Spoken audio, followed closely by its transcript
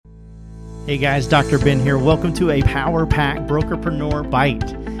Hey guys, Dr. Ben here. Welcome to a power-packed Brokerpreneur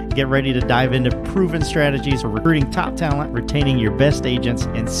Byte. Get ready to dive into proven strategies for recruiting top talent, retaining your best agents,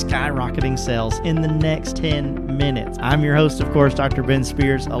 and skyrocketing sales in the next 10 minutes. I'm your host, of course, Dr. Ben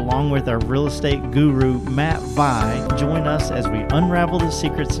Spears, along with our real estate guru, Matt Byte. Join us as we unravel the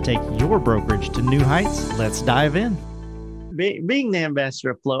secrets to take your brokerage to new heights. Let's dive in. Being the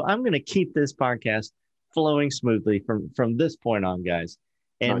ambassador of flow, I'm going to keep this podcast flowing smoothly from this point on, guys.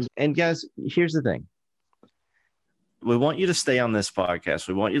 And guys, here's the thing. We want you to stay on this podcast.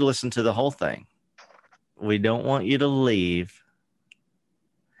 We want you to listen to the whole thing. We don't want you to leave.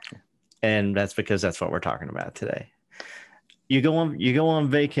 And that's because that's what we're talking about today. You go on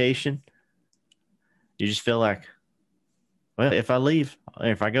vacation. You just feel like, well, if I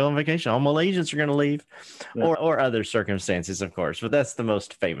go on vacation, all my agents are going to leave, yeah. or other circumstances, of course. But that's the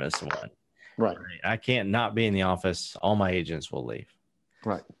most famous one. Right. I can't not be in the office. All my agents will leave.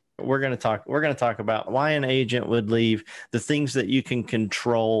 Right. We're going to talk about why an agent would leave, the things that you can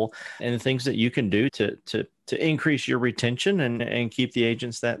control, and the things that you can do to increase your retention and keep the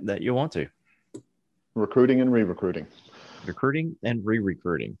agents that you want to. Recruiting and re-recruiting. Recruiting and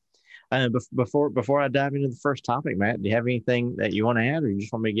re-recruiting. Before I dive into the first topic, Matt, do you have anything that you want to add, or you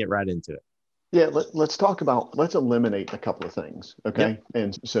just want me to get right into it? Yeah, let's eliminate a couple of things. Okay. Yep.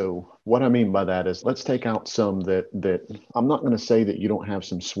 And so what I mean by that is let's take out some that I'm not going to say that you don't have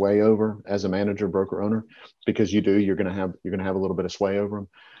some sway over as a manager, broker owner, because you do, you're going to have a little bit of sway over them.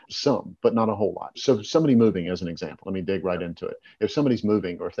 Some, but not a whole lot. So somebody moving as an example, let me dig right into it. If somebody's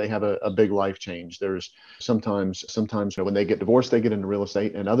moving, or if they have a big life change, there's sometimes when they get divorced, they get into real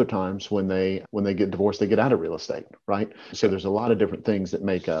estate, and other times when they get divorced, they get out of real estate, right? So there's a lot of different things that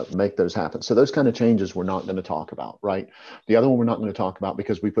make those happen. So those kind of changes we're not going to talk about, right? The other one we're not going to talk about,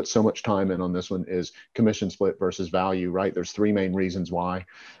 because we put so much time in on this one, is commission split versus value, right? There's three main reasons why,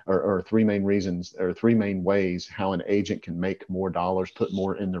 or three main ways how an agent can make more dollars, put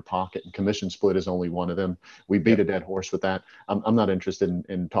more in their pocket, and commission split is only one of them. We beat a dead horse with that. I'm not interested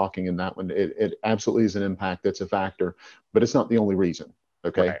in talking in that one. It absolutely is an impact. It's a factor, but it's not the only reason.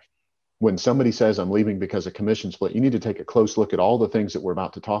 Okay. Right. When somebody says I'm leaving because of commission split, you need to take a close look at all the things that we're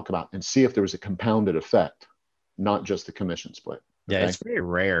about to talk about and see if there was a compounded effect, not just the commission split. Okay? Yeah, it's very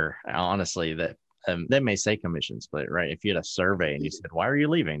rare, honestly, that they may say commission split, right? If you had a survey and you said, why are you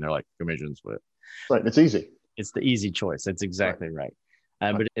leaving? They're like, commission split. Right. It's easy. It's the easy choice. That's exactly right.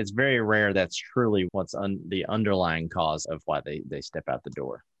 But it's very rare that's truly what's the underlying cause of why they step out the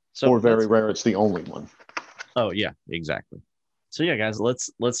door. So, or very rare it's the only one. Oh yeah, exactly. So yeah, guys,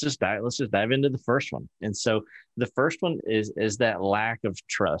 let's just dive into the first one. And so the first one is that lack of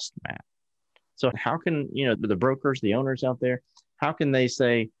trust, Matt. So how can the brokers, the owners out there, how can they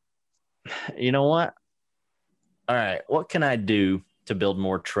say, you know what? All right, what can I do to build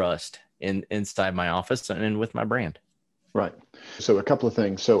more trust inside my office and with my brand? Right. So a couple of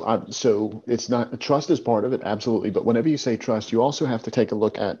things. So it's not, trust is part of it. Absolutely. But whenever you say trust, you also have to take a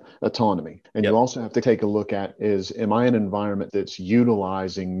look at autonomy, and you also have to take a look at am I in an environment that's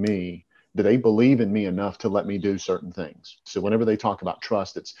utilizing me? Do they believe in me enough to let me do certain things? So whenever they talk about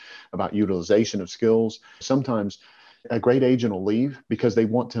trust, it's about utilization of skills. Sometimes a great agent will leave because they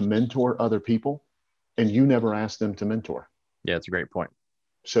want to mentor other people, and you never ask them to mentor. Yeah, that's a great point.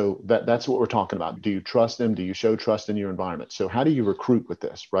 So that's what we're talking about. Do you trust them? Do you show trust in your environment? So how do you recruit with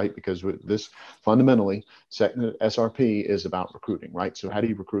this, right? Because with this, fundamentally, SRP is about recruiting, right? So how do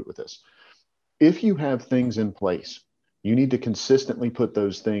you recruit with this? If you have things in place, you need to consistently put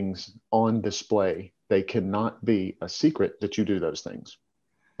those things on display. They cannot be a secret that you do those things.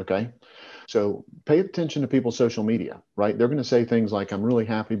 Okay. So pay attention to people's social media, right? They're going to say things like, I'm really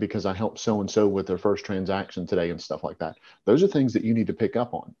happy because I helped so-and-so with their first transaction today and stuff like that. Those are things that you need to pick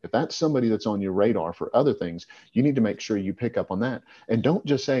up on. If that's somebody that's on your radar for other things, you need to make sure you pick up on that. And don't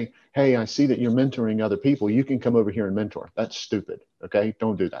just say, hey, I see that you're mentoring other people. You can come over here and mentor. That's stupid. Okay.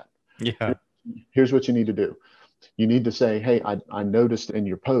 Don't do that. Yeah. Here's what you need to do. You need to say, hey, I noticed in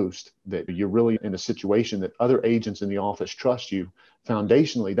your post that you're really in a situation that other agents in the office trust you.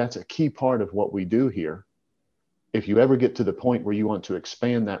 Foundationally, that's a key part of what we do here. If you ever get to the point where you want to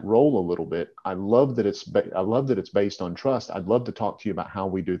expand that role a little bit, I love that it's based on trust. I'd love to talk to you about how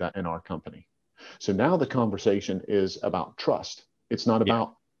we do that in our company. So now the conversation is about trust. It's not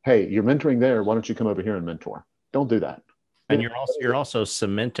about, hey, you're mentoring there. Why don't you come over here and mentor? Don't do that. And you're also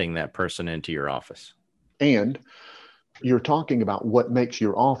cementing that person into your office. And you're talking about what makes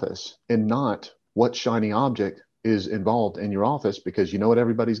your office and not what shiny object is involved in your office, because you know what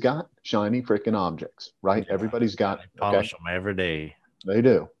everybody's got? Shiny freaking objects, right? Yeah. Everybody's got. I polish them every day. They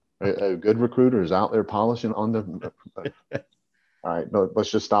do. A good recruiter is out there polishing on the All right, no,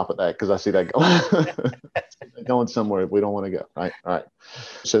 let's just stop at that because I see that going somewhere we don't want to go. Right, all right.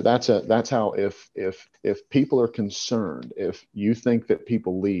 So that's how if people are concerned, if you think that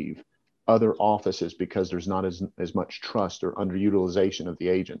people leave other offices because there's not as much trust or underutilization of the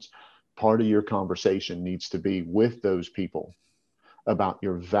agents, part of your conversation needs to be with those people about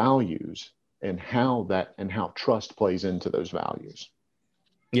your values and how trust plays into those values.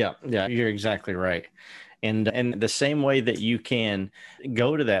 Yeah, you're exactly right. And the same way that you can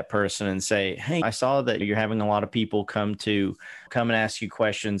go to that person and say, "Hey, I saw that you're having a lot of people come and ask you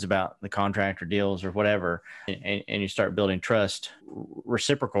questions about the contract or deals or whatever," and you start building trust,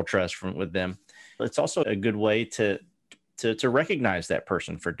 reciprocal trust with them. It's also a good way to recognize that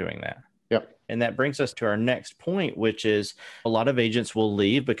person for doing that. Yep. And that brings us to our next point, which is a lot of agents will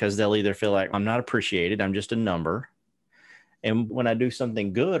leave because they'll either feel like, "I'm not appreciated, I'm just a number." And when I do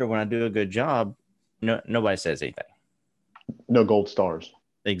something good or when I do a good job, nobody says anything. No gold stars.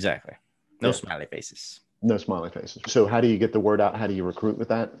 Exactly. No smiley faces. No smiley faces. So how do you get the word out? How do you recruit with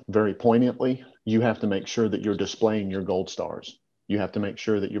that? Very poignantly, you have to make sure that you're displaying your gold stars. You have to make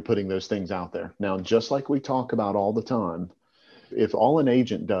sure that you're putting those things out there. Now, just like we talk about all the time, if all an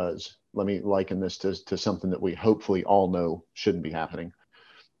agent does, let me liken this to something that we hopefully all know shouldn't be happening.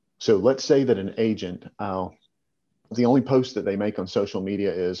 So let's say that an agent, the only post that they make on social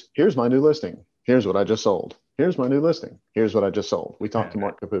media is, "Here's my new listing. Here's what I just sold. Here's my new listing. Here's what I just sold." We talked to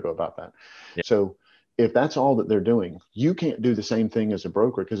Mark Caputo about that. Yeah. So if that's all that they're doing, you can't do the same thing as a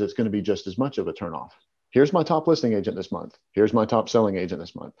broker because it's going to be just as much of a turnoff. Here's my top listing agent this month. Here's my top selling agent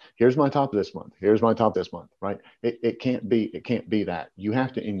this month. Here's my top this month. Here's my top this month, right? It can't be that. You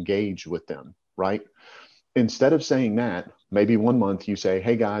have to engage with them, right? Instead of saying that, maybe one month you say,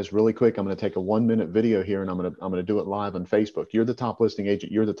 "Hey guys, really quick, I'm going to take a 1-minute video here and I'm going to do it live on Facebook. You're the top listing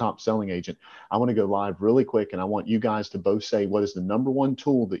agent. You're the top selling agent. I want to go live really quick. And I want you guys to both say, what is the number one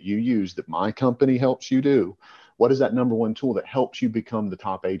tool that you use that my company helps you do? What is that number one tool that helps you become the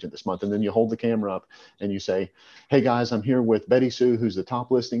top agent this month?" And then you hold the camera up and you say, "Hey guys, I'm here with Betty Sue, who's the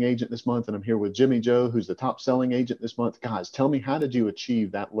top listing agent this month. And I'm here with Jimmy Joe, who's the top selling agent this month. Guys, tell me, how did you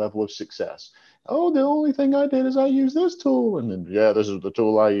achieve that level of success?" "Oh, the only thing I did is I used this tool." And then, "Yeah, this is the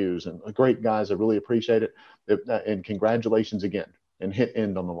tool I use." And great, guys, I really appreciate it. And congratulations again, and hit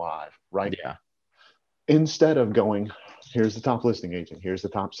end on the live, right? Yeah. Instead of going, "Here's the top listing agent. Here's the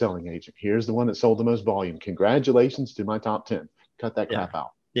top selling agent. Here's the one that sold the most volume. Congratulations to my top 10. Cut that crap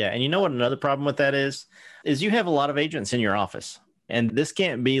out. Yeah. And you know what another problem with that is you have a lot of agents in your office. And this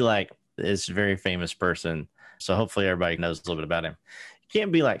can't be like this very famous person. So hopefully everybody knows a little bit about him. It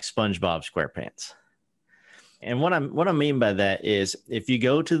can't be like SpongeBob SquarePants. And what I mean by that is, if you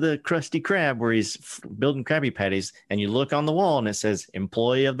go to the Krusty Krab where he's building Krabby Patties and you look on the wall and it says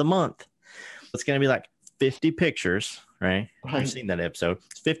Employee of the Month, it's going to be like 50 pictures, right? I've seen that episode.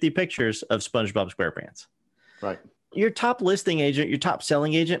 It's 50 pictures of SpongeBob SquarePants. Right. Your top listing agent, your top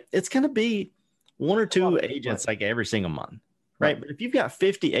selling agent, it's going to be one or two agents like every single month. Right. But if you've got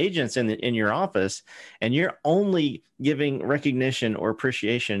 50 agents in your office and you're only giving recognition or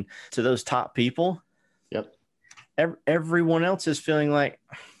appreciation to those top people, yep, everyone else is feeling like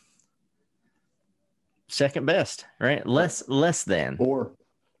second best, right? Less than.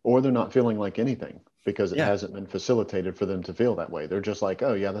 Or they're not feeling like anything because it hasn't been facilitated for them to feel that way. They're just like,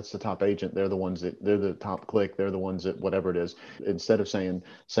 "Oh yeah, that's the top agent. They're the ones they're the top click. They're the ones that whatever it is." Instead of saying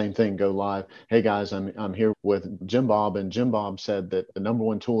same thing, go live. "Hey guys, I'm here with Jim Bob, and Jim Bob said that the number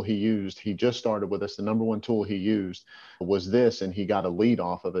one tool he used, he just started with us. The number one tool he used was this, and he got a lead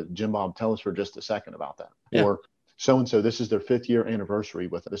off of it. Jim Bob, tell us for just a second about that." Yeah. Or, "So-and-so, this is their 5th-year anniversary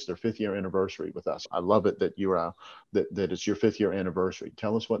with us. This is their 5th-year anniversary with us. I love it that you're that it's your 5th-year anniversary.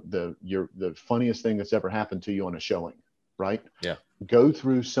 Tell us what the funniest thing that's ever happened to you on a showing," right? Yeah. Go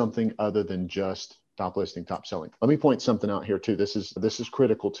through something other than just top listing, top selling. Let me point something out here too. This is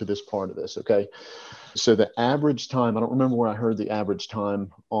critical to this part of this. Okay. So the average time, I don't remember where I heard the average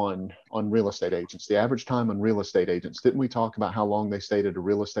time on real estate agents. The average time on real estate agents, didn't we talk about how long they stayed at a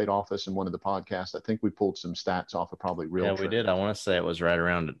real estate office in one of the podcasts? I think we pulled some stats off of probably Realtor. Yeah, we did. I want to say it was right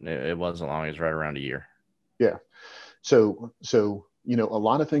around, it wasn't long, it was right around a year. Yeah. So, a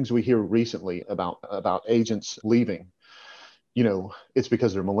lot of things we hear recently about agents leaving, it's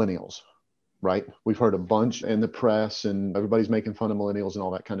because they're millennials, right? We've heard a bunch in the press and everybody's making fun of millennials and all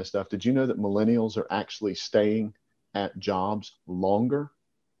that kind of stuff. Did you know that millennials are actually staying at jobs longer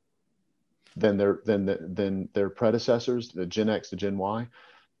than their predecessors, the Gen X, the Gen Y?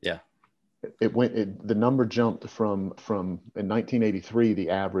 Yeah. The number jumped from in 1983,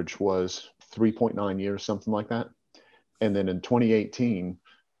 the average was 3.9 years, something like that. And then in 2018,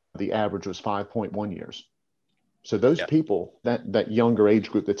 the average was 5.1 years. So those people, that younger age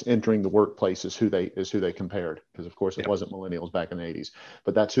group that's entering the workplace is who they compared. Because of course it wasn't millennials back in the 80s,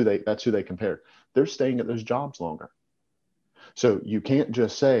 but that's who they compared. They're staying at those jobs longer. So you can't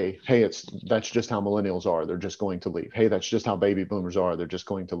just say, hey, that's just how millennials are. They're just going to leave. Hey, that's just how baby boomers are. They're just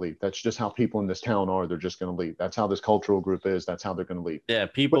going to leave. That's just how people in this town are. They're just going to leave. That's how this cultural group is. That's how they're going to leave. Yeah,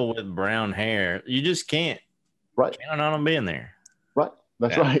 people with brown hair, you just can't count on them being there. Right.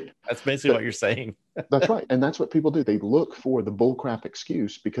 That's right. That's basically what you're saying. That's right. And that's what people do. They look for the bullcrap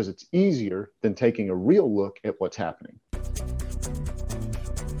excuse because it's easier than taking a real look at what's happening.